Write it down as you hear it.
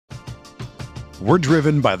We're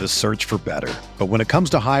driven by the search for better. But when it comes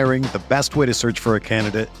to hiring, the best way to search for a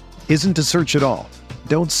candidate isn't to search at all.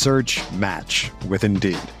 Don't search, match with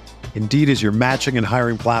Indeed. Indeed is your matching and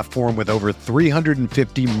hiring platform with over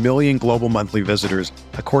 350 million global monthly visitors,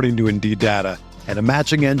 according to Indeed data, and a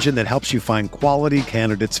matching engine that helps you find quality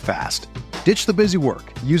candidates fast. Ditch the busy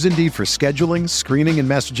work. Use Indeed for scheduling, screening, and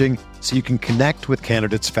messaging so you can connect with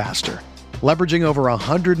candidates faster. Leveraging over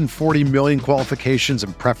 140 million qualifications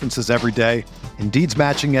and preferences every day, Indeed's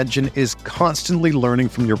matching engine is constantly learning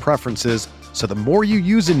from your preferences, so the more you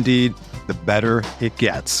use Indeed, the better it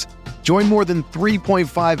gets. Join more than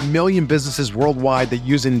 3.5 million businesses worldwide that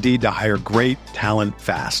use Indeed to hire great talent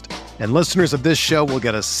fast. And listeners of this show will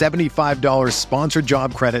get a $75 sponsored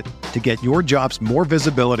job credit to get your jobs more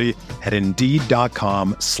visibility at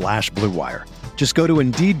Indeed.com/Blue Wire. Just go to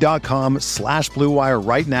Indeed.com/Blue Wire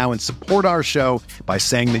right now and support our show by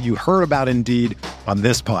saying that you heard about Indeed on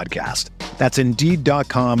this podcast. That's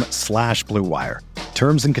Indeed.com/Blue Wire.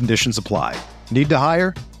 Terms and conditions apply. Need to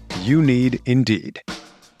hire? You need Indeed.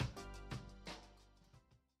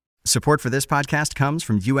 Support for this podcast comes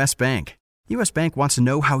from U.S. Bank. U.S. Bank wants to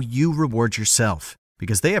know how you reward yourself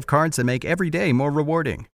because they have cards that make every day more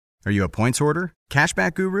rewarding. Are you a points hoarder,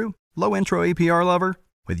 cashback guru, low intro APR lover?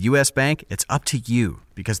 With U.S. Bank, it's up to you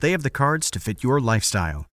because they have the cards to fit your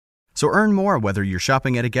lifestyle. So earn more whether you're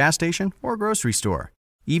shopping at a gas station or grocery store,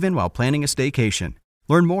 even while planning a staycation.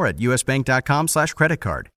 Learn more at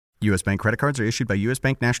usbank.com/creditcard. U.S. Bank credit cards are issued by U.S.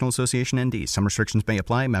 Bank National Association ND. Some restrictions may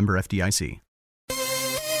apply. Member FDIC.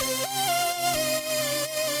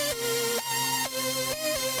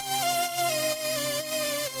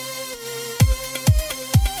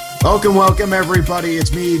 Welcome, everybody.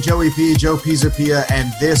 It's me, Joey P, Joe Pizzapia,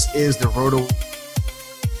 and this is the Roto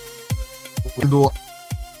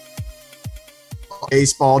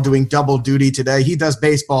Baseball doing double duty today. He does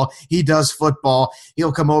baseball. He does football.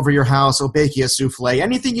 He'll come over your house. He'll bake you a souffle.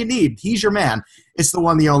 Anything you need, he's your man. It's the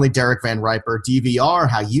one, the only Derek Van Riper. DVR,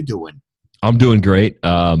 how you doing? I'm doing great.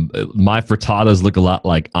 My frittatas look a lot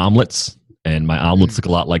like omelets, and my omelets look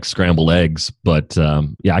a lot like scrambled eggs. But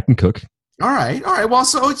yeah, I can cook. All right. Well,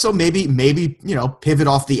 so maybe pivot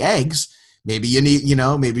off the eggs. Maybe you need,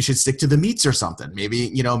 maybe you should stick to the meats or something. Maybe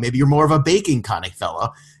you're more of a baking kind of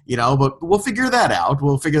fella, but we'll figure that out.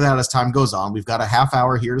 We'll figure that out as time goes on. We've got a half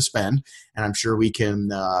hour here to spend, and I'm sure we can,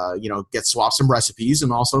 swap some recipes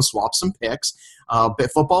and also swap some picks.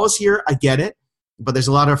 But football is here. I get it. But there's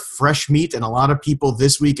a lot of fresh meat and a lot of people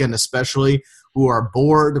this weekend especially who are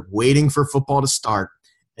bored waiting for football to start.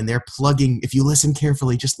 And they're plugging, if you listen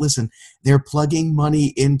carefully, just listen, they're plugging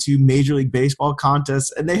money into Major League Baseball contests,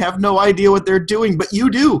 and they have no idea what they're doing, but you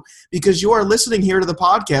do, because you are listening here to the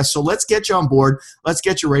podcast. So let's get you on board. Let's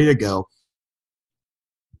get you ready to go.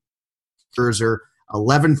 Scherzer,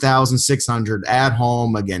 11,600 at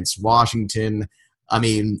home against Washington. I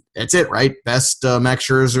mean, that's it, right? Best Max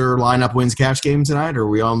Scherzer lineup wins cash game tonight. Are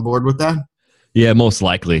we on board with that? Yeah, most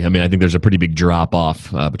likely. I mean, I think there's a pretty big drop-off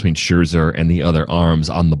between Scherzer and the other arms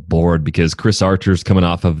on the board because Chris Archer's coming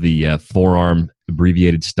off of the forearm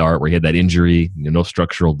abbreviated start where he had that injury, no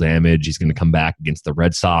structural damage. He's going to come back against the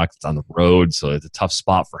Red Sox. It's on the road, so it's a tough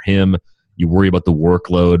spot for him. You worry about the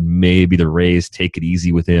workload. Maybe the Rays take it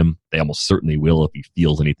easy with him. They almost certainly will if he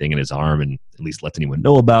feels anything in his arm and at least lets anyone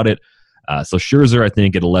know about it. So Scherzer, I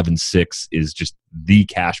think, at 11-6 is just the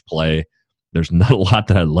cash play. There's not a lot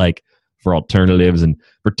that I like for alternatives. And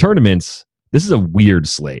for tournaments, this is a weird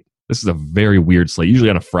slate. This is a very weird slate.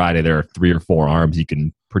 Usually on a Friday, there are 3 or 4 arms. You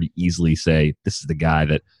can pretty easily say, this is the guy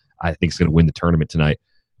that I think is going to win the tournament tonight.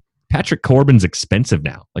 Patrick Corbin's expensive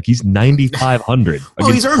now. Like, he's 9,500.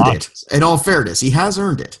 Well, he's earned it. In all fairness, he has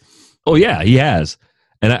earned it. Oh, yeah, he has.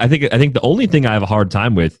 And I think the only thing I have a hard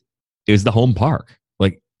time with is the home park.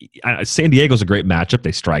 Like, San Diego's a great matchup.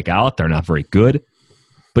 They strike out. They're not very good.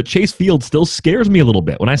 But Chase Field still scares me a little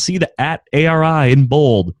bit. When I see the @ARI in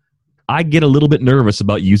bold, I get a little bit nervous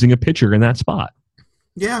about using a pitcher in that spot.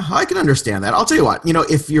 Yeah, I can understand that. I'll tell you what,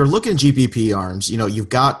 if you're looking at GPP arms, you've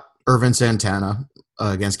got Irvin Santana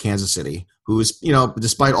against Kansas City, who's,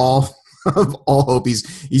 despite all hope,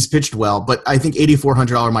 he's pitched well. But I think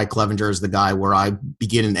 $8,400 Mike Clevenger is the guy where I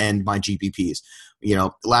begin and end my GPPs.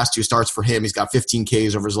 The last 2 starts for him, he's got 15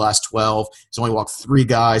 Ks over his last 12. He's only walked 3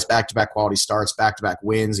 guys, back-to-back quality starts, back-to-back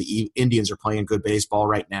wins. The Indians are playing good baseball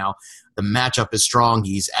right now. The matchup is strong.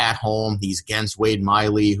 He's at home. He's against Wade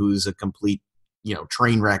Miley, who's a complete,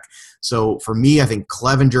 train wreck. So for me, I think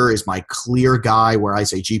Clevenger is my clear guy where I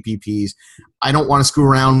say GPPs. I don't want to screw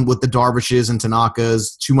around with the Darvishes and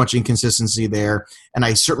Tanakas. Too much inconsistency there. And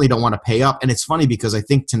I certainly don't want to pay up. And it's funny because I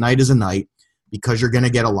think tonight is a night because you're going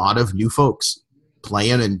to get a lot of new folks.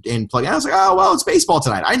 playing and playing. I was like, oh, well, it's baseball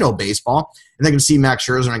tonight. I know baseball. And they're going to see Max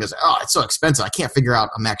Scherzer, and I go, oh, it's so expensive. I can't figure out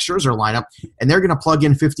a Max Scherzer lineup. And they're going to plug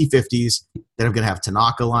in 50-50s. Then I'm going to have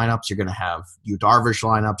Tanaka lineups. You're going to have Yu Darvish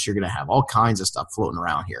lineups. You're going to have all kinds of stuff floating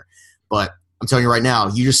around here. But I'm telling you right now,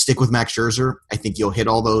 you just stick with Max Scherzer. I think you'll hit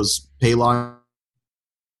all those pay lines.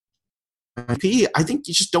 I think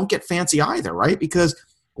you just don't get fancy either, right? Because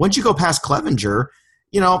once you go past Clevinger,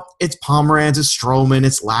 it's Pomeranz, it's Stroman,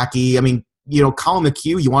 it's Lackey. I mean, Colin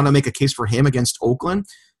McHugh, you want to make a case for him against Oakland?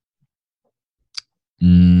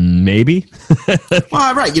 Maybe.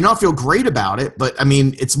 Well, right. You don't feel great about it, but I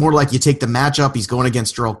mean, it's more like you take the matchup. He's going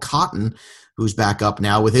against Jarrell Cotton, who's back up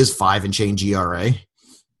now with his 5 and change ERA.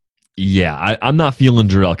 Yeah, I'm not feeling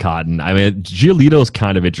Jarrell Cotton. I mean, Giolito's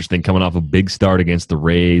kind of interesting coming off a big start against the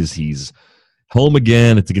Rays. He's home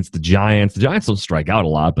again. It's against the Giants. The Giants don't strike out a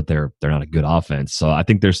lot, but they're not a good offense. So I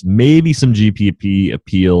think there's maybe some GPP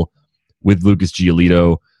appeal with Lucas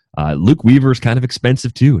Giolito. Luke Weaver's kind of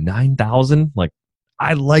expensive too, $9,000. Like,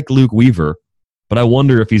 I like Luke Weaver, but I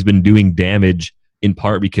wonder if he's been doing damage in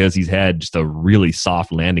part because he's had just a really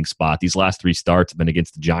soft landing spot. These last 3 starts have been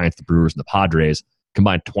against the Giants, the Brewers, and the Padres.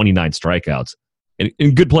 Combined 29 strikeouts.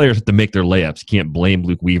 And good players have to make their layups. You can't blame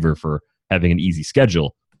Luke Weaver for having an easy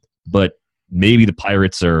schedule. But maybe the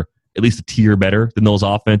Pirates are at least a tier better than those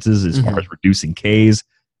offenses as far as reducing Ks.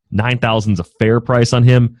 9,000 is a fair price on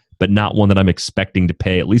him, but not one that I'm expecting to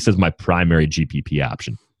pay, at least as my primary GPP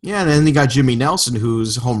option. Yeah, and then you got Jimmy Nelson,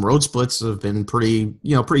 whose home road splits have been pretty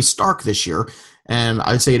stark this year. And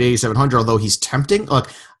I'd say at 8,700, although he's tempting. Look,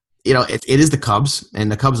 it is the Cubs,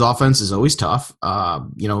 and the Cubs offense is always tough.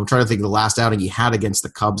 I'm trying to think of the last outing he had against the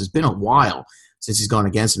Cubs. It's been a while since he's gone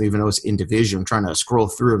against them, even though it's in division. I'm trying to scroll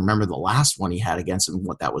through and remember the last one he had against him,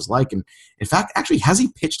 what that was like. And in fact, actually, has he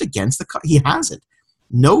pitched against the Cubs? He hasn't.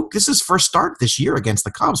 No, this is his first start this year against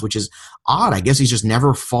the Cubs, which is odd. I guess he's just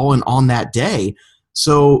never fallen on that day.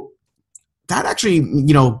 So that actually,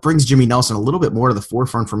 brings Jimmy Nelson a little bit more to the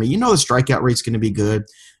forefront for me. The strikeout rate's going to be good.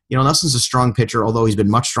 Nelson's a strong pitcher, although he's been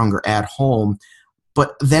much stronger at home.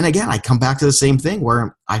 But then again, I come back to the same thing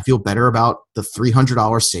where I feel better about the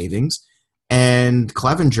 $300 savings and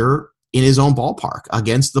Clevinger in his own ballpark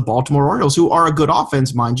against the Baltimore Orioles, who are a good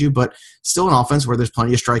offense, mind you, but still an offense where there's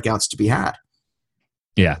plenty of strikeouts to be had.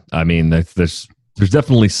 Yeah, I mean, there's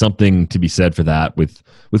definitely something to be said for that. With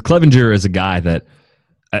Clevinger as a guy that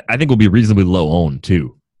I think will be reasonably low owned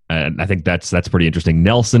too, and I think that's pretty interesting.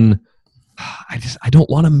 Nelson, I don't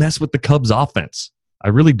want to mess with the Cubs offense. I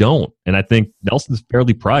really don't. And I think Nelson's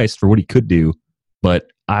fairly priced for what he could do, but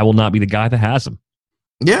I will not be the guy that has him.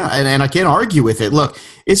 Yeah, and I can't argue with it. Look,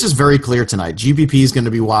 it's just very clear tonight. GPP is going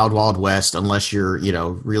to be wild, wild west unless you're,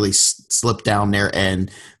 really slip down there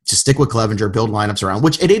and just stick with Clevinger, build lineups around,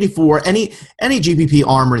 which at 84, any GPP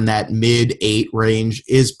armor in that mid-8 range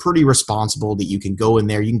is pretty responsible that you can go in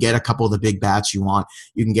there. You can get a couple of the big bats you want.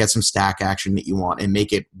 You can get some stack action that you want and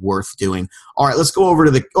make it worth doing. All right, let's go over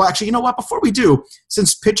to actually, you know what? Before we do,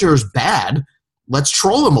 since pitcher's bad, let's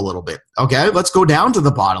troll them a little bit, okay? Let's go down to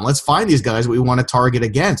the bottom. Let's find these guys we want to target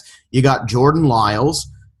against. You got Jordan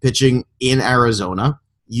Lyles pitching in Arizona.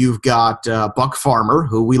 You've got Buck Farmer,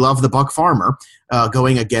 who we love the Buck Farmer,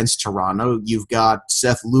 going against Toronto. You've got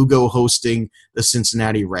Seth Lugo hosting the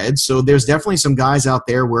Cincinnati Reds. So there's definitely some guys out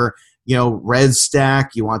there where, Reds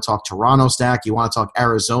stack, you want to talk Toronto stack, you want to talk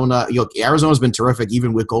Arizona. Arizona's been terrific,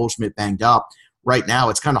 even with Goldschmidt banged up. Right now,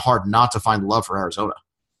 it's kind of hard not to find love for Arizona.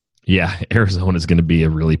 Yeah, Arizona is going to be a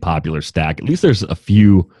really popular stack. At least there's a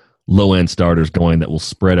few low-end starters going that will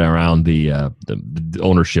spread around the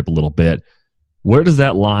ownership a little bit. Where does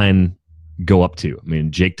that line go up to? I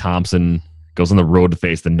mean, Jake Thompson goes on the road to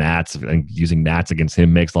face the Nats. I think using Nats against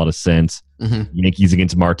him makes a lot of sense. Yankees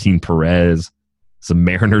against Martin Perez. Some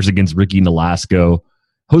Mariners against Ricky Nolasco.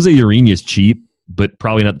 Jose Urena is cheap, but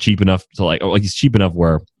probably not cheap enough to he's cheap enough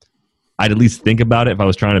where I'd at least think about it if I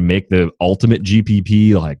was trying to make the ultimate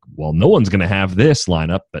GPP. No one's going to have this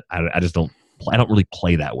lineup, but I just don't. I don't really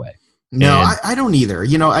play that way. No, I don't either.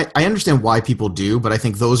 I understand why people do, but I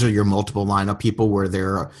think those are your multiple lineup people where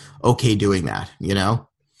they're okay doing that.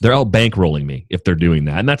 They're out bankrolling me if they're doing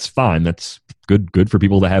that, and that's fine. That's good for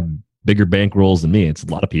people that have bigger bankrolls than me. It's a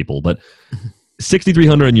lot of people, but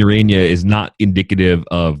 6,300 on Urena is not indicative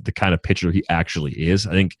of the kind of pitcher he actually is.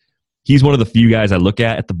 I think he's one of the few guys I look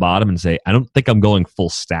at the bottom and say, I don't think I'm going full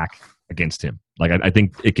stack against him. I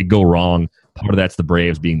think it could go wrong. Part of that's the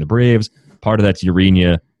Braves being the Braves. Part of that's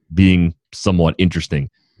Urena being somewhat interesting.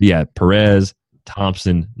 Yeah, Perez,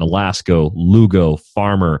 Thompson, Nolasco, Lugo,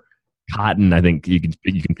 Farmer, Cotton. I think you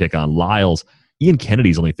can pick on Lyles. Ian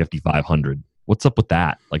Kennedy's only 5,500. What's up with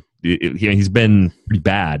that? Like, he's been pretty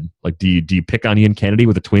bad. Like, do you pick on Ian Kennedy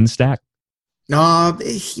with a twin stack?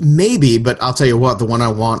 Maybe, but I'll tell you what, the one I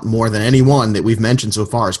want more than anyone that we've mentioned so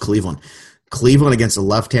far is Cleveland. Cleveland against the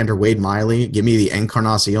left-hander Wade Miley. Give me the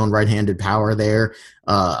Encarnacion right-handed power there.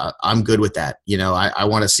 I'm good with that. I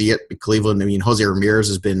want to see it. Cleveland, Jose Ramirez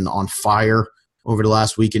has been on fire over the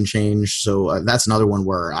last week and change. So that's another one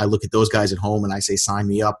where I look at those guys at home and I say, sign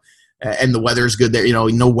me up. And the weather is good there.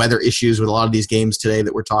 No weather issues with a lot of these games today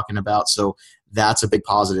that we're talking about. So that's a big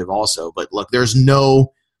positive also. But look, there's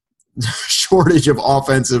no shortage of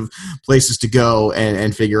offensive places to go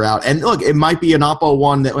and figure out. And look, it might be an Oppo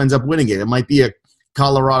one that ends up winning it. It might be a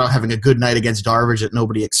Colorado having a good night against Darvish that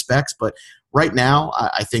nobody expects. But right now,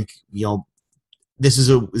 I think this is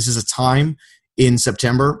a time in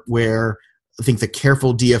September where I think the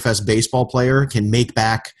careful DFS baseball player can make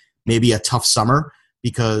back maybe a tough summer,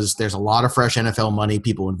 because there's a lot of fresh NFL money,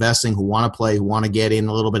 people investing who want to play, who want to get in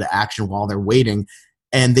a little bit of action while they're waiting.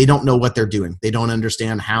 And they don't know what they're doing. They don't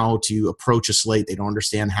understand how to approach a slate. They don't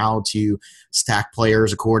understand how to stack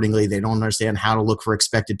players accordingly. They don't understand how to look for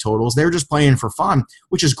expected totals. They're just playing for fun,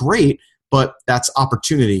 which is great, but that's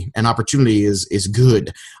opportunity, and opportunity is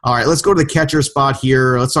good. All right, let's go to the catcher spot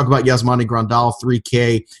here. Let's talk about Yasmani Grandal,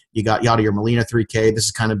 3K. You got Yadier Molina, 3K. This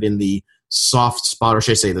has kind of been the soft spot, or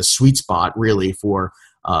should I say the sweet spot, really, for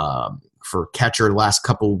catcher the last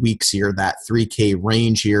couple weeks here, that 3K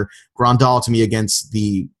range here. Grandal to me against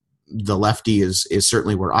the lefty is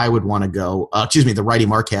certainly where I would want to go. The righty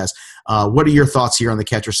Marquez. What are your thoughts here on the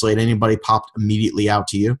catcher slate? Anybody popped immediately out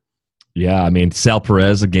to you? Yeah, Sal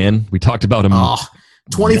Perez again. We talked about him.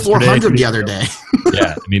 2,400 the other day.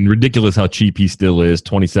 Yeah, ridiculous how cheap he still is.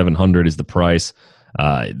 2,700 is the price.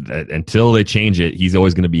 Until they change it, he's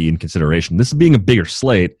always going to be in consideration. This being a bigger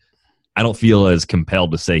slate, I don't feel as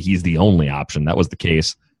compelled to say he's the only option. That was the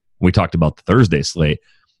case when we talked about the Thursday slate.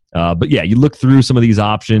 But yeah, you look through some of these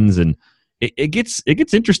options, and it gets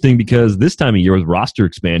interesting, because this time of year with roster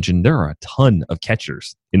expansion, there are a ton of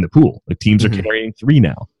catchers in the pool. Like, teams are carrying 3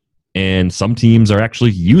 now, and some teams are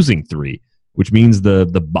actually using 3, which means the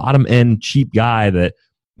bottom end cheap guy that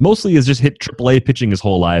mostly has just hit AAA pitching his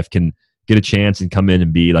whole life can get a chance and come in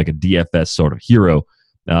and be like a DFS sort of hero.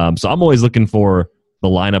 So I'm always looking for the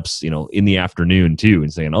lineups, in the afternoon too,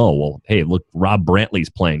 and saying, oh, well, hey, look, Rob Brantley's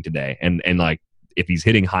playing today. And like, if he's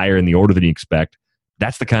hitting higher in the order than you expect,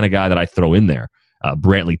 that's the kind of guy that I throw in there.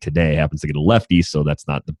 Brantley today happens to get a lefty, so that's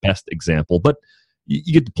not the best example. But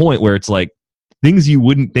you get the point where it's like, things you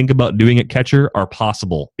wouldn't think about doing at catcher are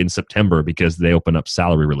possible in September because they open up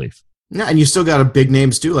salary relief. Yeah, and you still got a big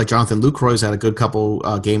names too, like Jonathan Lucroy's had a good couple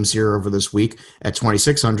games here over this week at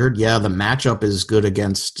 2,600. Yeah, the matchup is good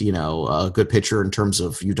against a good pitcher in terms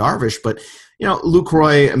of Yu Darvish, but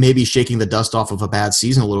Lucroy maybe shaking the dust off of a bad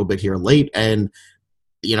season a little bit here late, and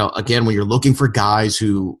again, when you're looking for guys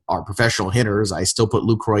who are professional hitters, I still put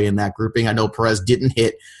Lucroy in that grouping. I know Perez didn't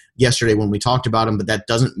hit yesterday when we talked about him, but that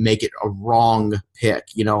doesn't make it a wrong pick.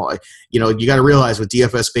 You got to realize with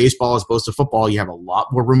DFS baseball as opposed to football, you have a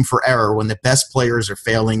lot more room for error when the best players are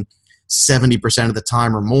failing 70% of the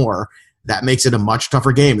time or more. That makes it a much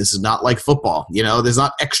tougher game. This is not like football. There's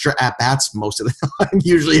not extra at-bats most of the time.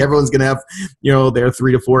 Usually everyone's going to have, their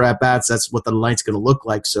 3 to 4 at-bats. That's what the night's going to look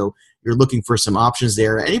like. So you're looking for some options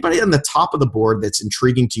there. Anybody on the top of the board that's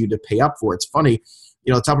intriguing to you to pay up for? It's funny.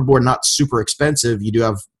 The top of the board, not super expensive. You do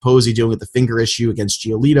have Posey dealing with the finger issue against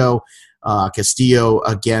Giolito, Castillo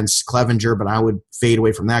against Clevenger, but I would fade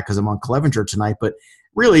away from that because I'm on Clevenger tonight. But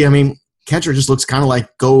really, catcher just looks kind of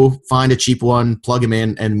like go find a cheap one, plug him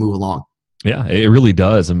in, and move along. Yeah, it really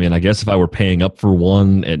does. I guess if I were paying up for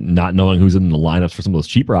one and not knowing who's in the lineups for some of those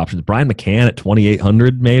cheaper options, Brian McCann at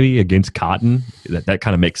 2,800 maybe against Cotton, that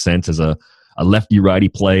kind of makes sense as a lefty-righty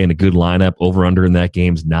play in a good lineup. Over-under in that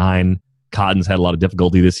game's 9. Cotton's had a lot of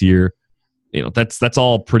difficulty this year. That's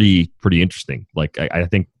all pretty interesting. Like, I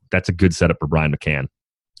think that's a good setup for Brian McCann.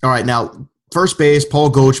 All right, now first base, Paul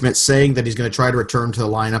Goldschmidt saying that he's going to try to return to the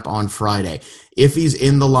lineup on Friday. If he's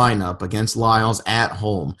in the lineup against Lyles at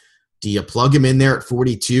home, do you plug him in there at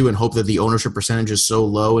 42 and hope that the ownership percentage is so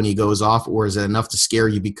low and he goes off, or is it enough to scare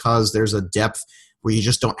you because there's a depth where you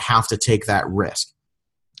just don't have to take that risk?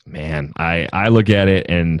 Man, I look at it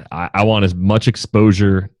and I want as much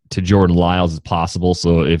exposure to Jordan Lyles as possible.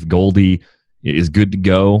 So if Goldie is good to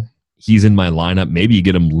go, he's in my lineup. Maybe you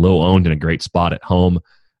get him low owned in a great spot at home.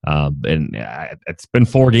 And it's been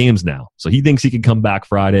 4 games now. So he thinks he can come back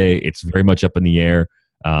Friday. It's very much up in the air.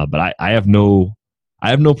 But I have no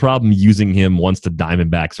problem using him once the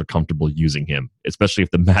Diamondbacks are comfortable using him, especially if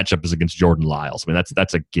the matchup is against Jordan Lyles.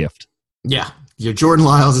 That's a gift. Yeah, Yeah, Jordan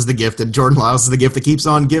Lyles is the gift, and Jordan Lyles is the gift that keeps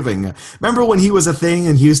on giving. Remember when he was a thing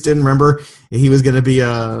in Houston? Remember he was going to be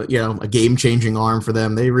a game-changing arm for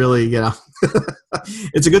them. They really,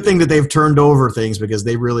 it's a good thing that they've turned over things because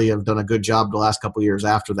they really have done a good job the last couple of years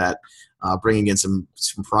after that, bringing in some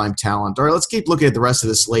prime talent. All right, let's keep looking at the rest of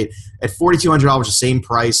the slate. At $4,200, the same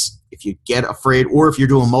price. If you get afraid, or if you're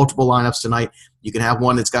doing multiple lineups tonight, you can have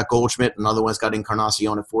one that's got Goldschmidt, another one's got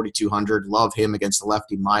Encarnacion at $4,200. Love him against the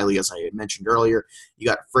lefty Miley, as I mentioned earlier. You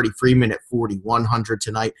got Freddie Freeman at $4,100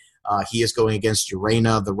 tonight. He is going against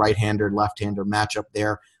Urena, the right-hander, left-hander matchup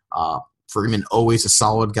there. Freeman, always a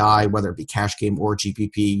solid guy, whether it be cash game or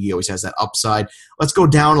GPP. He always has that upside. Let's go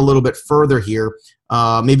down a little bit further here.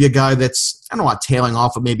 Maybe a guy that's, I don't know, tailing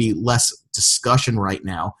off, but maybe less discussion right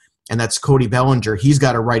now, and that's Cody Bellinger. He's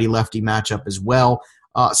got a righty-lefty matchup as well.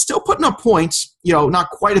 Still putting up points, not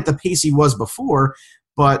quite at the pace he was before,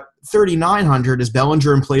 but $3,900. Is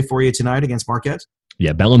Bellinger in play for you tonight against Marquez?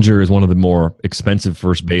 Yeah, Bellinger is one of the more expensive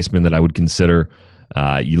first basemen that I would consider.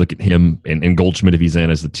 You look at him and Goldschmidt, if he's in,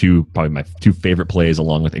 as probably my two favorite plays,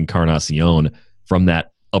 along with Encarnacion from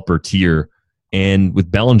that upper tier. And with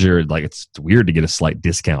Bellinger, it's weird to get a slight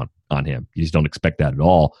discount on him. You just don't expect that at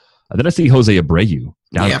all. Then I see Jose Abreu.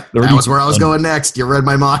 Yeah, that was where I was going next. You read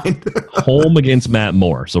my mind. Home against Matt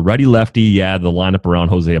Moore. So righty-lefty, yeah, the lineup around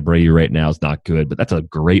Jose Abreu right now is not good, but that's a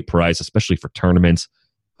great price, especially for tournaments.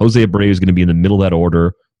 Jose Abreu is going to be in the middle of that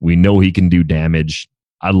order. We know he can do damage.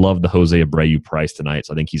 I love the Jose Abreu price tonight,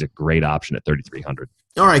 so I think he's a great option at $3,300.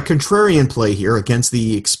 All right, contrarian play here against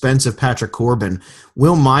the expensive Patrick Corbin.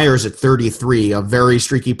 Will Myers at 33, a very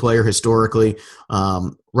streaky player historically.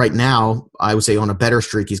 Right now, I would say on a better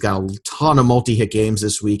streak. He's got a ton of multi-hit games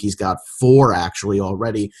this week. He's got 4 actually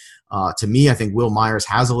already. To me, I think Will Myers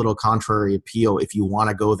has a little contrary appeal if you want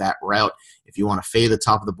to go that route, if you want to fade the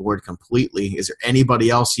top of the board completely. Is there anybody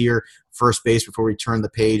else here, first base, before we turn the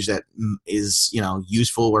page, that is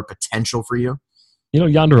useful or potential for you?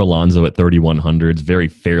 Yonder Alonso at $3,100 is very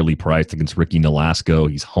fairly priced against Ricky Nolasco.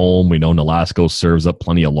 He's home. We know Nolasco serves up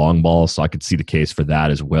plenty of long balls, so I could see the case for that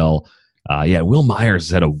as well. Will Myers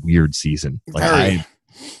has had a weird season. I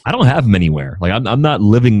don't have him anywhere. I'm not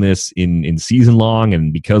living this in season long,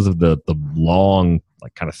 and because of the long,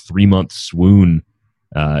 kind of 3-month swoon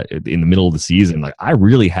in the middle of the season, I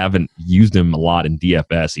really haven't used him a lot in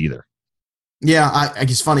DFS either. Yeah,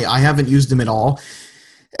 it's funny. I haven't used him at all.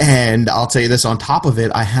 And I'll tell you this, on top of it,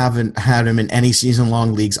 I haven't had him in any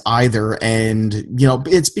season-long leagues either. And,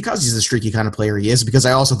 it's because he's the streaky kind of player he is, because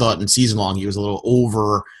I also thought in season-long he was a little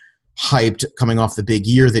overhyped coming off the big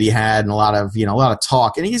year that he had and a lot of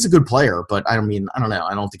talk. And he's a good player, but I don't know.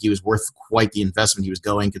 I don't think he was worth quite the investment he was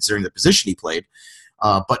going, considering the position he played.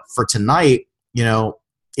 But for tonight,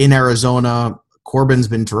 in Arizona, Corbin's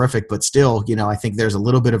been terrific, but still, I think there's a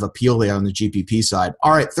little bit of appeal there on the GPP side.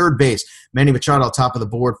 All right, third base, Manny Machado, top of the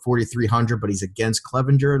board, $4,300, but he's against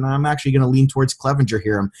Clevenger, and I'm actually going to lean towards Clevenger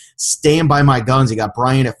here. I'm staying by my guns. You got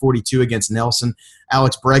Bryant at $42 against Nelson.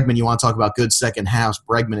 Alex Bregman, you want to talk about good second halves.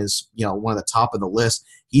 Bregman is, one of the top of the list.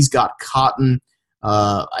 He's got Cotton.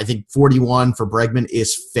 I think 41 for Bregman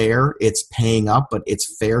is fair. It's paying up, but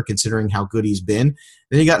it's fair considering how good he's been.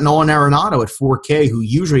 Then you got Nolan Arenado at $4K, who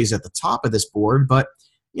usually is at the top of this board, but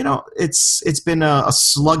it's been a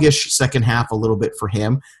sluggish second half a little bit for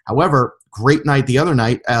him. However, great night the other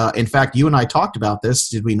night. In fact, you and I talked about this,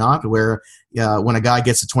 did we not? Where when a guy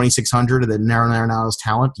gets to 2,600 of the Nolan Arenado's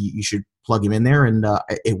talent, you should plug him in there, and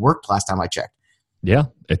it worked last time I checked. Yeah,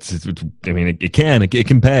 it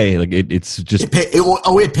can pay. It's just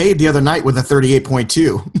it paid the other night with a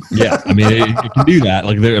 38.2. Yeah, it can do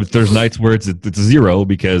that. There's nights where it's a 0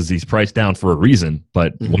 because he's priced down for a reason,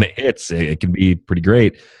 but when it hits, it can be pretty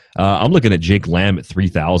great. I'm looking at Jake Lamb at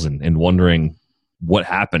 3,000 and wondering what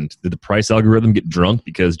happened. Did the price algorithm get drunk?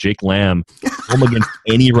 Because Jake Lamb home against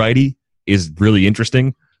any righty is really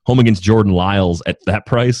interesting. Home against Jordan Lyles at that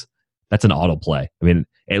price, that's an auto play.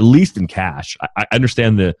 At least in cash. I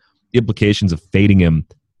understand the implications of fading him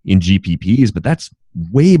in GPPs, but that's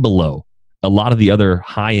way below a lot of the other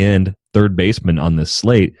high-end third basemen on this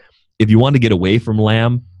slate. If you want to get away from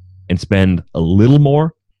Lamb and spend a little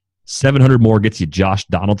more, 700 more gets you Josh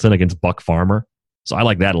Donaldson against Buck Farmer. So I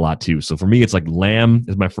like that a lot too. So for me, it's Lamb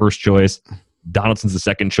is my first choice. Donaldson's the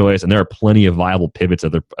second choice, and there are plenty of viable pivots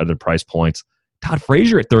at other price points. Todd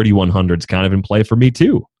Frazier at 3,100 is kind of in play for me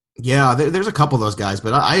too. Yeah, there's a couple of those guys,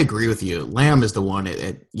 but I agree with you. Lamb is the one.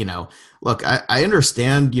 Look, I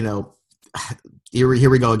understand. Here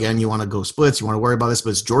we go again. You want to go splits. You want to worry about this, but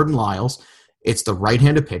it's Jordan Lyles. It's the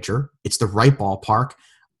right-handed pitcher. It's the right ballpark.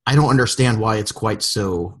 I don't understand why it's quite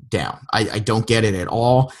so down. I don't get it at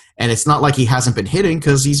all. And it's not like he hasn't been hitting,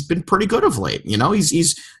 because he's been pretty good of late. You know,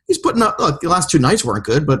 he's putting up, look, the last 2 nights weren't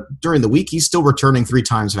good, but during the week he's still returning 3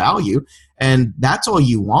 times value. And that's all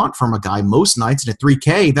you want from a guy most nights. And at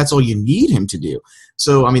 3K, that's all you need him to do.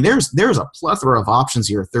 So, I mean, there's a plethora of options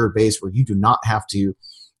here at third base where you do not have to,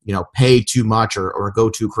 you know, pay too much or go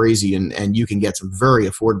too crazy, and you can get some very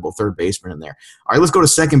affordable third basemen in there. All right, let's go to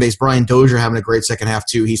second base. Brian Dozier having a great second half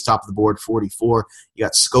too. He's top of the board, 44. You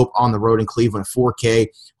got Scope on the road in Cleveland at 4K.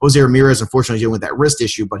 Jose Ramirez, unfortunately, dealing with that wrist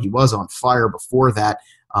issue, but he was on fire before that.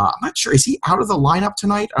 I'm not sure. Is he out of the lineup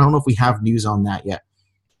tonight? I don't know if we have news on that yet.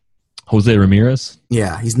 Jose Ramirez?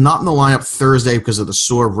 Yeah, he's not in the lineup Thursday because of the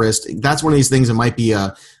sore wrist. That's one of these things that might be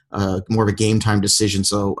more of a game time decision.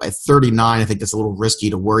 So at 39, I think that's a little risky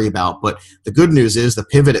to worry about. But the good news is the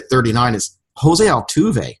pivot at 39 is Jose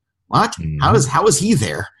Altuve. What? Mm-hmm. How is he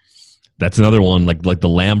there? That's another one, like the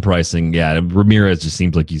Lamb pricing. Yeah, Ramirez just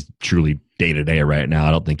seems like he's truly day-to-day right now.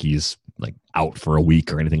 I don't think he's like out for a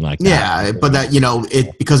week or anything like that. Yeah, but that, you know,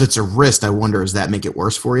 because it's a wrist, I wonder, does that make it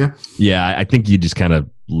worse for you? Yeah, I think you just kind of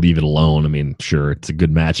leave it alone. I mean, sure, it's a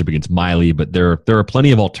good matchup against Miley, but there are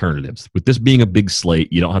plenty of alternatives. With this being a big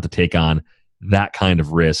slate, you don't have to take on that kind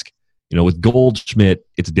of risk. You know, with Goldschmidt,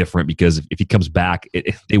 it's different because if he comes back,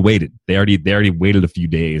 they waited. They already waited a few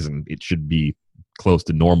days, and it should be close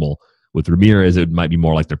to normal. With Ramirez, it might be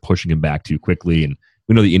more like they're pushing him back too quickly, and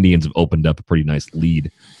we know the Indians have opened up a pretty nice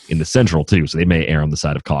lead in the Central too, so they may err on the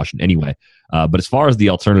side of caution anyway. But as far as the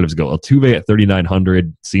alternatives go, Altuve at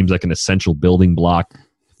 3,900 seems like an essential building block.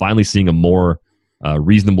 Finally seeing a more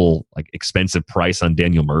reasonable, like expensive price on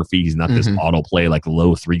Daniel Murphy. He's not this auto play like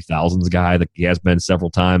low 3,000s guy that he has been several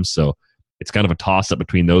times. So it's kind of a toss up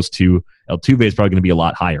between those two. Altuve is probably going to be a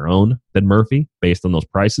lot higher owned than Murphy based on those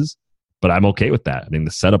prices, but I'm okay with that. I mean,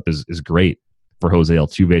 the setup is great for Jose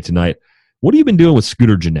Altuve tonight. What have you been doing with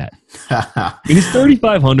Scooter Gennett? He's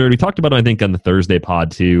 3,500. We talked about him, I think, on the Thursday pod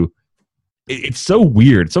too. It's so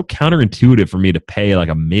weird. It's so counterintuitive for me to pay like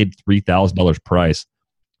a mid $3,000 price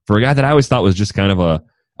for a guy that I always thought was just kind of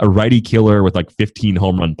a righty killer with like 15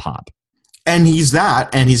 home run pop. And he's that,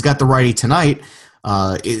 and he's got the righty tonight.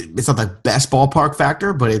 It's not the best ballpark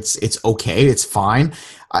factor, but it's okay. It's fine.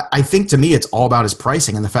 I think to me, it's all about his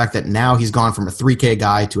pricing and the fact that now he's gone from a 3K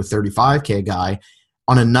guy to a 35K guy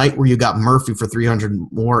on a night where you got Murphy for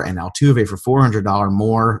 $300 more and Altuve for $400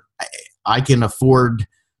 more. I can afford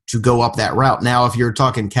to go up that route. Now, if you're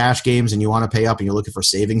talking cash games and you want to pay up and you're looking for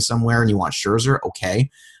savings somewhere and you want Scherzer, okay.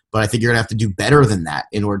 But I think you're going to have to do better than that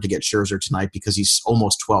in order to get Scherzer tonight because he's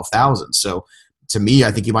almost 12,000. So to me,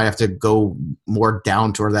 I think you might have to go more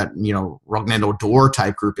down toward that, you know, Rougned Odor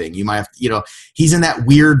type grouping. You might have, you know, he's in that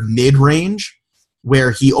weird mid-range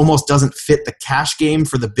where he almost doesn't fit the cash game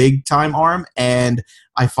for the big-time arm, and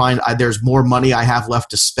I find there's more money I have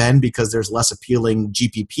left to spend because there's less appealing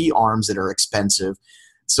GPP arms that are expensive.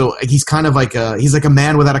 So he's kind of like he's like a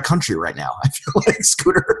man without a country right now. I feel like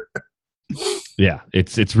Scooter. Yeah,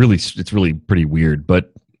 it's really pretty weird,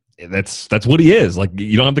 but that's what he is. Like,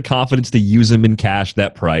 you don't have the confidence to use him in cash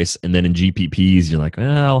that price, and then in GPPs you're like,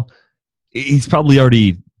 well, he's probably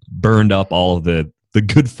already burned up all of the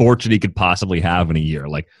good fortune he could possibly have in a year.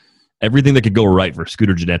 Like, everything that could go right for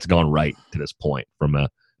Scooter Gennett's gone right to this point from a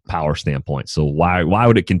power standpoint. So why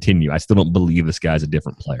would it continue? I still don't believe this guy's a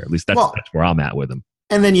different player. At least that's where I'm at with him.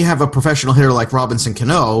 And then you have a professional hitter like Robinson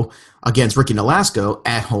Cano against Ricky Nolasco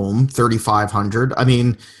at home, 3,500. I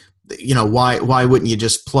mean, you know, why wouldn't you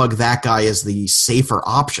just plug that guy as the safer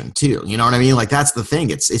option too? You know what I mean? Like, that's the thing.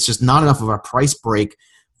 It's just not enough of a price break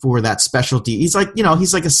for that specialty. He's like, you know,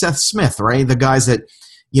 he's like a Seth Smith, right? The guys that,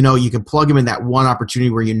 you know, you can plug him in that one opportunity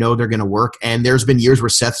where you know they're going to work. And there's been years where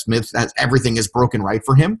Seth Smith, everything is broken right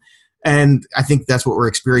for him. And I think that's what we're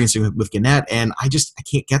experiencing with Gennett. And I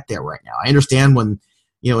can't get there right now. I understand when,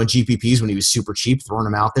 you know, in GPPs when he was super cheap, throwing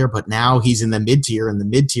him out there, but now he's in the mid-tier. In the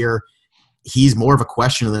mid-tier, he's more of a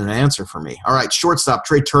question than an answer for me. All right, shortstop,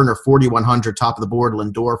 Trey Turner, 4,100, top of the board.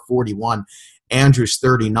 Lindor, 41. Andrews,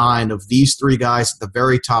 39. Of these three guys at the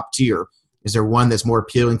very top tier, is there one that's more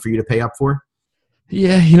appealing for you to pay up for?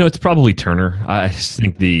 Yeah, you know, it's probably Turner. I just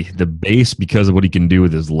think the base, because of what he can do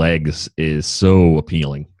with his legs, is so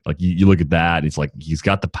appealing. Like, you look at that, it's like he's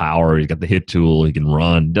got the power, he's got the hit tool, he can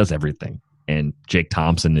run, does everything. And Jake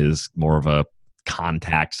Thompson is more of a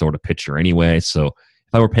contact sort of pitcher anyway. So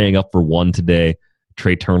if I were paying up for one today,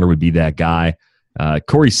 Trey Turner would be that guy.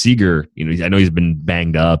 Corey Seager, you know, I know he's been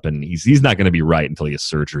banged up, and he's not going to be right until he has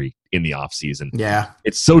surgery in the offseason. Yeah.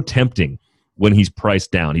 It's so tempting when he's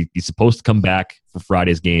priced down. He's supposed to come back for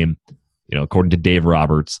Friday's game, you know, according to Dave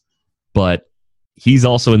Roberts. But he's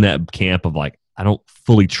also in that camp of like, I don't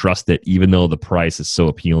fully trust it, even though the price is so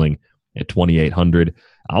appealing at 2,800.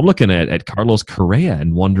 I'm looking at Carlos Correa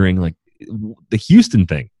and wondering, like, the Houston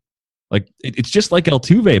thing. Like, it's just like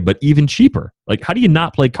Altuve, but even cheaper. Like, how do you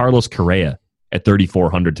not play Carlos Correa at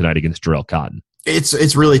 3,400 tonight against Jarrell Cotton?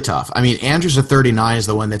 It's really tough. I mean, Andrews at 39 is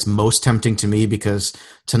the one that's most tempting to me because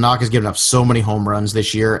Tanaka's given up so many home runs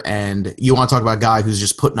this year, and you want to talk about a guy who's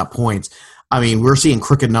just putting up points. I mean, we're seeing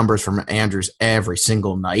crooked numbers from Andrews every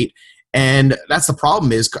single night, and that's the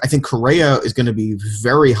problem. Is I think Correa is going to be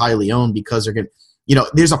very highly owned because they're going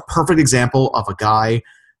to, there's a perfect example of a guy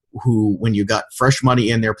who, when you got fresh money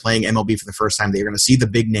in there playing MLB for the first time, they're going to see the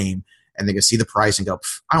big name and they're going to see the price and go,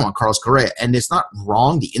 I want Carlos Correa. And it's not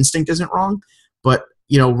wrong. The instinct isn't wrong. But,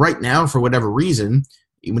 right now, for whatever reason,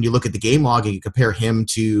 when you look at the game log and you compare him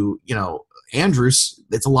to, Andrews,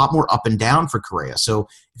 it's a lot more up and down for Correa. So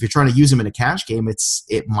if you're trying to use him in a cash game,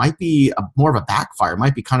 it might be more of a backfire. It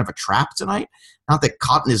might be kind of a trap tonight. Not that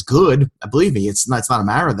Cotton is good. Believe me, it's not a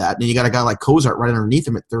matter of that. And you got a guy like Cozart right underneath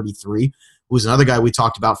him at 33, who's another guy we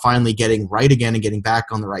talked about finally getting right again and getting back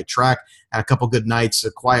on the right track. Had a couple good nights,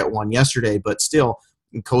 a quiet one yesterday, but still,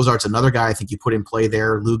 Cozart's another guy I think you put in play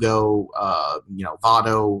there. Lugo,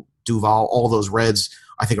 Votto, Duvall, all those Reds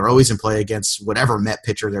I think are always in play against whatever Met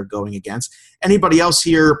pitcher they're going against. Anybody else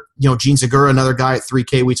here, Gene Segura, another guy at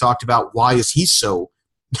 3K we talked about. Why is he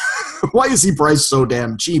priced so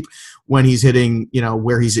damn cheap when he's hitting,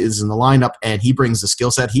 where he is in the lineup and he brings the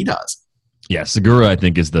skill set he does? Yeah, Segura I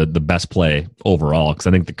think is the best play overall because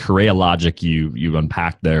I think the Correa logic you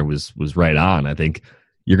unpacked there was right on. I think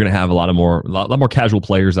you're going to have a lot more casual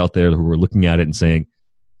players out there who are looking at it and saying,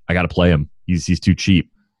 I got to play him. He's too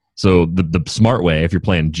cheap. So the smart way, if you're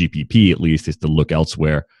playing GPP at least, is to look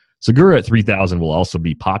elsewhere. Segura at 3,000 will also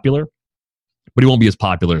be popular, but he won't be as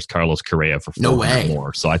popular as Carlos Correa for $400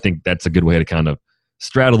 more. So I think that's a good way to kind of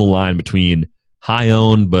straddle the line between high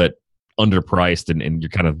owned but underpriced, and you're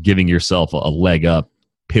kind of giving yourself a leg up,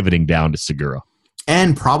 pivoting down to Segura.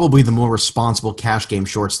 And probably the more responsible cash game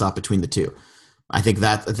shortstop between the two. I think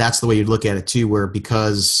that's the way you'd look at it too, where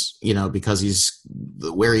because he's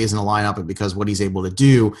where he is in the lineup and because what he's able to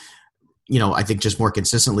do, I think just more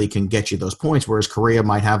consistently can get you those points. Whereas Correa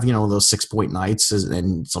might have, those 6-point nights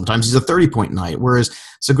and sometimes he's a 30-point night. Whereas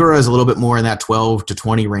Segura is a little bit more in that 12 to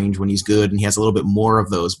 20 range when he's good. And he has a little bit more of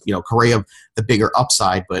those, Correa, the bigger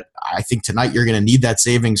upside. But I think tonight you're going to need that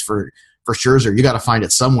savings for Scherzer. You got to find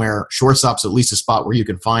it somewhere. Shortstop's at least a spot where you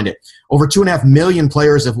can find it. Over 2.5 million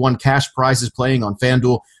players have won cash prizes playing on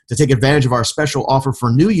FanDuel. To take advantage of our special offer for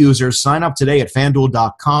new users, sign up today at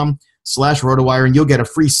FanDuel.com/RotoWire, and you'll get a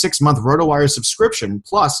free 6-month RotoWire subscription,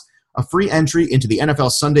 plus a free entry into the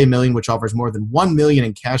NFL Sunday Million, which offers more than $1 million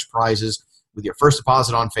in cash prizes with your first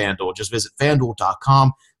deposit on FanDuel. Just visit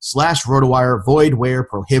FanDuel.com/RotoWire, void where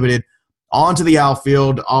prohibited. On to the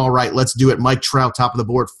outfield. All right, let's do it. Mike Trout, top of the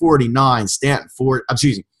board, 49.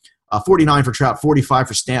 49 for Trout, 45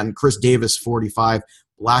 for Stanton. Chris Davis, 45.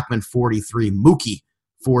 Blackmon, 43. Mookie,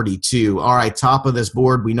 42. All right, top of this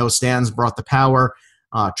board. We know Stan's brought the power.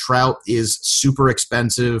 Trout is super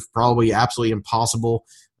expensive, probably absolutely impossible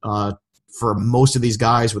for most of these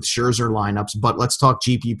guys with Scherzer lineups. But let's talk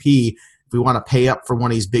GPP. If we want to pay up for one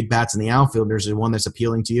of these big bats in the outfield, there's one that's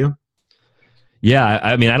appealing to you? Yeah,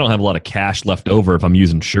 I mean, I don't have a lot of cash left over if I'm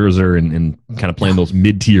using Scherzer and kind of playing those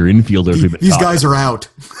mid-tier infielders. These guys are out.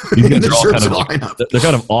 These guys are all they're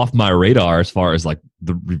kind of off my radar as far as like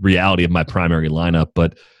the reality of my primary lineup.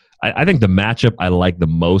 But I think the matchup I like the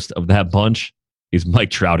most of that bunch is Mike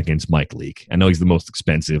Trout against Mike Leake. I know he's the most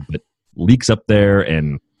expensive, but Leake's up there.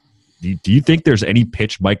 And do you think there's any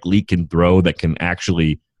pitch Mike Leake can throw that can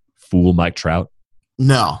actually fool Mike Trout?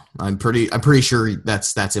 No, I'm pretty sure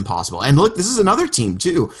that's impossible. And look, this is another team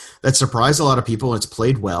too that surprised a lot of people. It's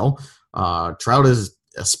played well. Trout is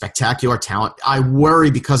a spectacular talent. I worry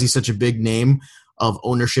because he's such a big name of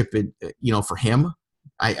ownership. For him,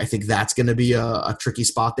 I think that's going to be a tricky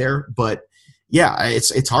spot there. But yeah,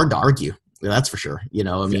 it's hard to argue. That's for sure.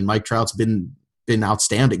 Mike Trout's been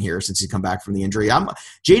outstanding here since he's come back from the injury.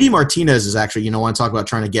 JD Martinez is actually, want to talk about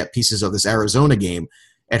trying to get pieces of this Arizona game.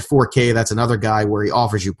 At 4K, that's another guy where he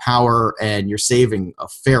offers you power and you're saving a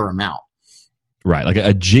fair amount. Right, like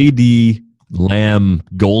a JD Lamb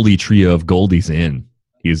Goldie trio of Goldies in.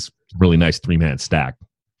 He's a really nice 3-man stack.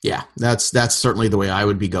 Yeah, that's certainly the way I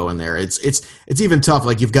would be going there. It's even tough.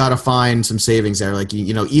 Like you've got to find some savings there. Like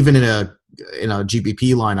even in a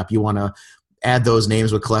GPP lineup, you want to add those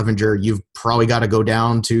names with Clevenger. You've probably got to go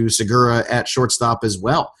down to Segura at shortstop as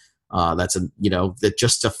well. That's that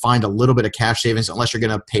just to find a little bit of cash savings, unless you're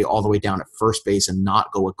going to pay all the way down at first base and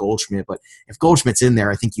not go with Goldschmidt. But if Goldschmidt's in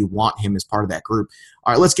there, I think you want him as part of that group.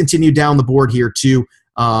 All right, let's continue down the board here too.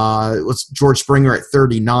 Let's George Springer at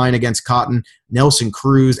 39 against Cotton. Nelson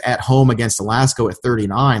Cruz at home against Alaska at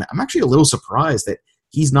 39. I'm actually a little surprised that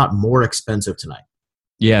he's not more expensive tonight.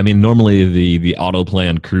 Yeah, I mean, normally the auto play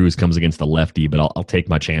on Cruz comes against the lefty, but I'll take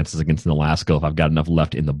my chances against an Alaska if I've got enough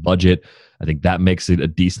left in the budget. I think that makes it a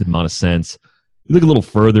decent amount of sense. You look a little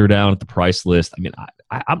further down at the price list. I mean,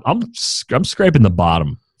 I'm scraping the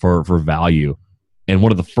bottom for value, and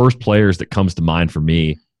one of the first players that comes to mind for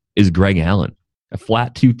me is Greg Allen. A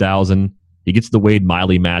flat 2,000. He gets the Wade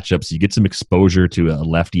Miley matchups. You get some exposure to a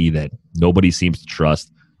lefty that nobody seems to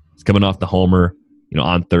trust. He's coming off the homer,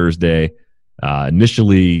 on Thursday.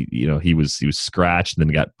 Initially, he was scratched and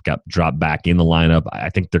then got dropped back in the lineup. I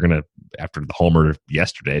think they're going to, after the homer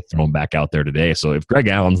yesterday, throw him back out there today. So if Greg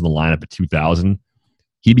Allen's in the lineup at 2,000,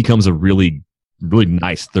 he becomes a really, really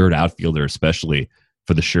nice third outfielder, especially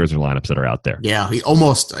for the Scherzer lineups that are out there. Yeah, he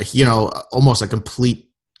almost a complete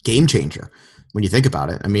game changer when you think about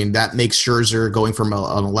it. I mean, that makes Scherzer going from an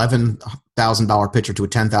 $11,000 pitcher to a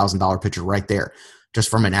 $10,000 pitcher right there, just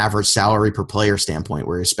from an average salary per player standpoint,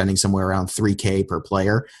 where you're spending somewhere around $3,000 per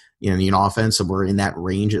player in offense, somewhere in that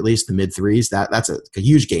range, at least the mid threes. That's a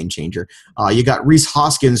huge game changer. You got Rhys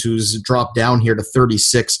Hoskins, who's dropped down here to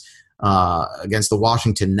 36 against the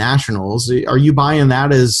Washington Nationals. Are you buying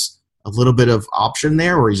that as a little bit of option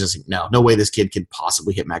there, or are you just no way this kid could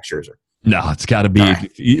possibly hit Max Scherzer? No, it's got to be.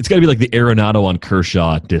 Right. It's got to be like the Arenado on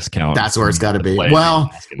Kershaw discount. That's where it's got to be.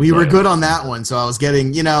 Well, we were good on that one, so I was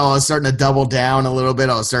getting, I was starting to double down a little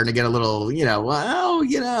bit. I was starting to get a little,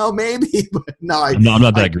 maybe, but no, I'm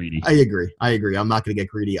not that greedy. I agree. I'm not going to get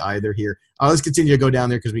greedy either here. Let's continue to go down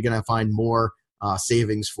there because we're going to find more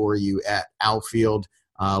savings for you at outfield.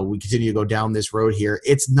 We continue to go down this road here.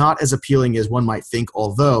 It's not as appealing as one might think,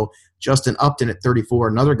 although Justin Upton at 34,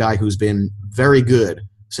 another guy who's been very good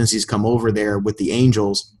since he's come over there with the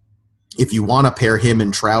Angels. If you want to pair him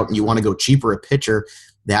and Trout and you want to go cheaper at pitcher,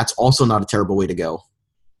 that's also not a terrible way to go.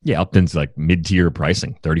 Yeah, Upton's like mid-tier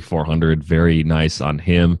pricing, $3,400. Very nice on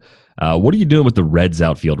him. What are you doing with the Reds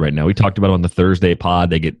outfield right now? We talked about it on the Thursday pod.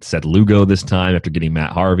 They get Seth Lugo this time after getting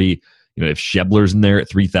Matt Harvey. If Schebler's in there at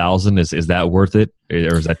 3,000, is that worth it, or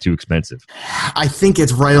is that too expensive? I think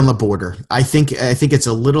it's right on the border. I think it's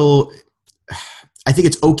a little. I think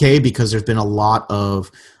it's okay because there's been a lot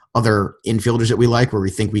of other infielders that we like where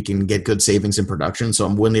we think we can get good savings in production. So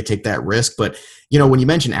I'm willing to take that risk. But, when you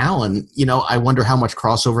mention Allen, I wonder how much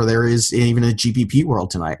crossover there is even in the GPP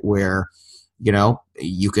world tonight where,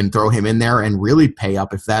 you can throw him in there and really pay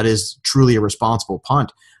up if that is truly a responsible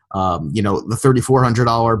punt. The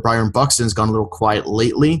 $3,400 Byron Buxton's gone a little quiet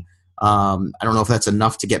lately. I don't know if that's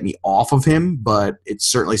enough to get me off of him, but it's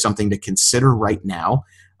certainly something to consider right now.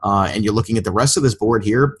 And you're looking at the rest of this board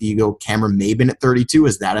here. You go Cameron Maybin at 32.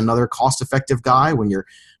 Is that another cost-effective guy when you're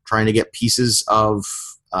trying to get pieces of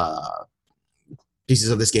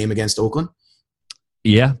this game against Oakland?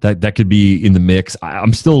 Yeah, that could be in the mix.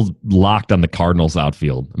 I'm still locked on the Cardinals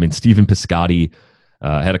outfield. I mean, Stephen Piscotty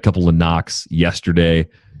had a couple of knocks yesterday,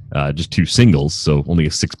 just 2 singles, so only a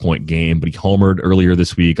 6-point game. But he homered earlier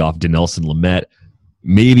this week off Dinelson Lamet.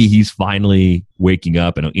 Maybe he's finally waking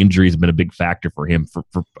up. I know injuries have been a big factor for him. For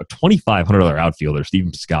a $2,500 outfielder,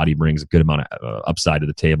 Stephen Piscotty brings a good amount of upside to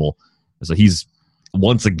the table. So he's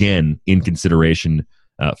once again in consideration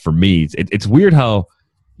for me. It's weird how,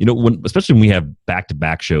 especially when we have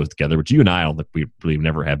back-to-back shows together, which you and I don't think we really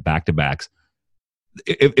never have back-to-backs.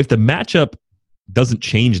 If the matchup doesn't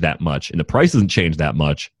change that much and the price doesn't change that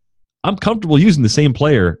much, I'm comfortable using the same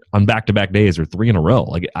player on back-to-back days or 3 in a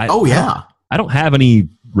row. I don't have any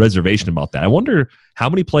reservation about that. I wonder how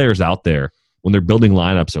many players out there when they're building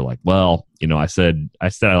lineups are like, well, I said I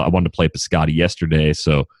wanted to play Piscotty yesterday,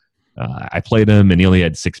 so I played him and he only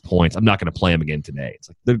had 6 points. I'm not going to play him again today. It's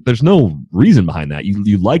like there's no reason behind that.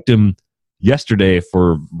 You liked him yesterday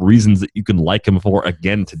for reasons that you can like him for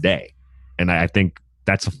again today, and I think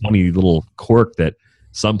that's a funny little quirk that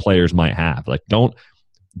some players might have. Like don't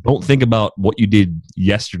think about what you did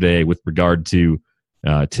yesterday with regard to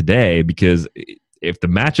today, because if the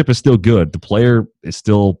matchup is still good, the player is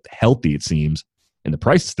still healthy, it seems, and the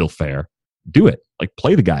price is still fair, do it. Like,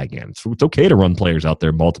 play the guy again. It's okay to run players out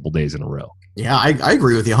there multiple days in a row. Yeah, I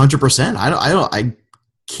agree with you 100%. I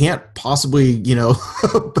can't possibly,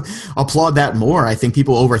 applaud that more. I think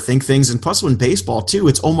people overthink things, and plus in baseball too,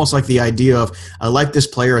 it's almost like the idea of, I like this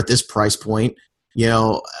player at this price point,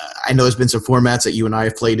 I know there's been some formats that you and I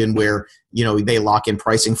have played in where, they lock in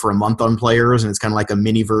pricing for a month on players, and it's kind of like a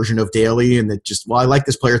mini version of daily, and it just, I like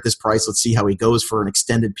this player at this price. Let's see how he goes for an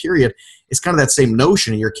extended period. It's kind of that same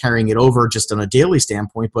notion, and you're carrying it over just on a daily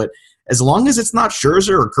standpoint. But as long as it's not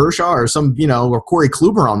Scherzer or Kershaw or some, or Corey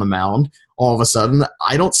Kluber on the mound, all of a sudden,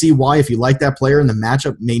 I don't see why, if you like that player and the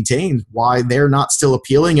matchup maintained, why they're not still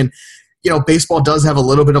appealing. And baseball does have a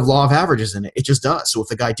little bit of law of averages in it. It just does. So if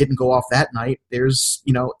the guy didn't go off that night, there's,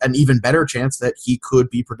 an even better chance that he could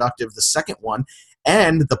be productive the second one.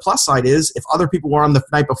 And the plus side is, if other people were on the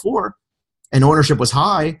night before and ownership was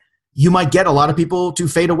high, you might get a lot of people to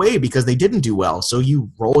fade away because they didn't do well. So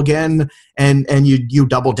you roll again and you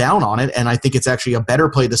double down on it. And I think it's actually a better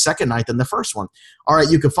play the second night than the first one. All right,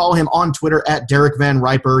 you can follow him on Twitter at Derek Van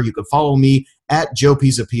Riper. You can follow me at Joe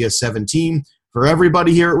Pisapia 17. For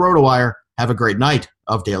everybody here at RotoWire, have a great night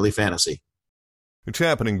of Daily Fantasy. It's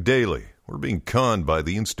happening daily. We're being conned by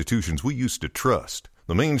the institutions we used to trust.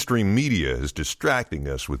 The mainstream media is distracting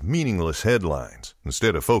us with meaningless headlines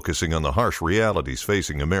instead of focusing on the harsh realities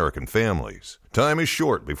facing American families. Time is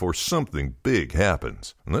short before something big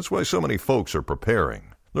happens, and that's why so many folks are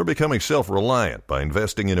preparing. They're becoming self-reliant by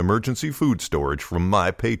investing in emergency food storage from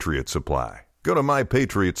My Patriot Supply. Go to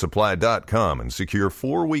MyPatriotSupply.com and secure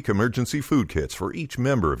 4-week emergency food kits for each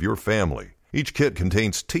member of your family. Each kit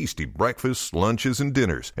contains tasty breakfasts, lunches, and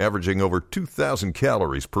dinners, averaging over 2,000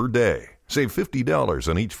 calories per day. Save $50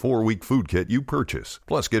 on each 4-week food kit you purchase.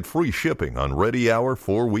 Plus, get free shipping on Ready Hour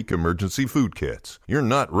 4-week emergency food kits. You're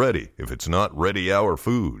not ready if it's not Ready Hour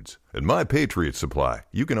Foods. At My Patriot Supply,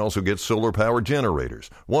 you can also get solar power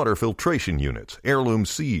generators, water filtration units, heirloom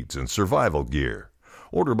seeds, and survival gear.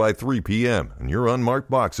 Order by 3 p.m. and your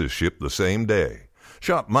unmarked boxes ship the same day.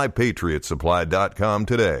 Shop MyPatriotSupply.com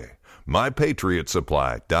today.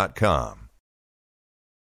 MyPatriotSupply.com.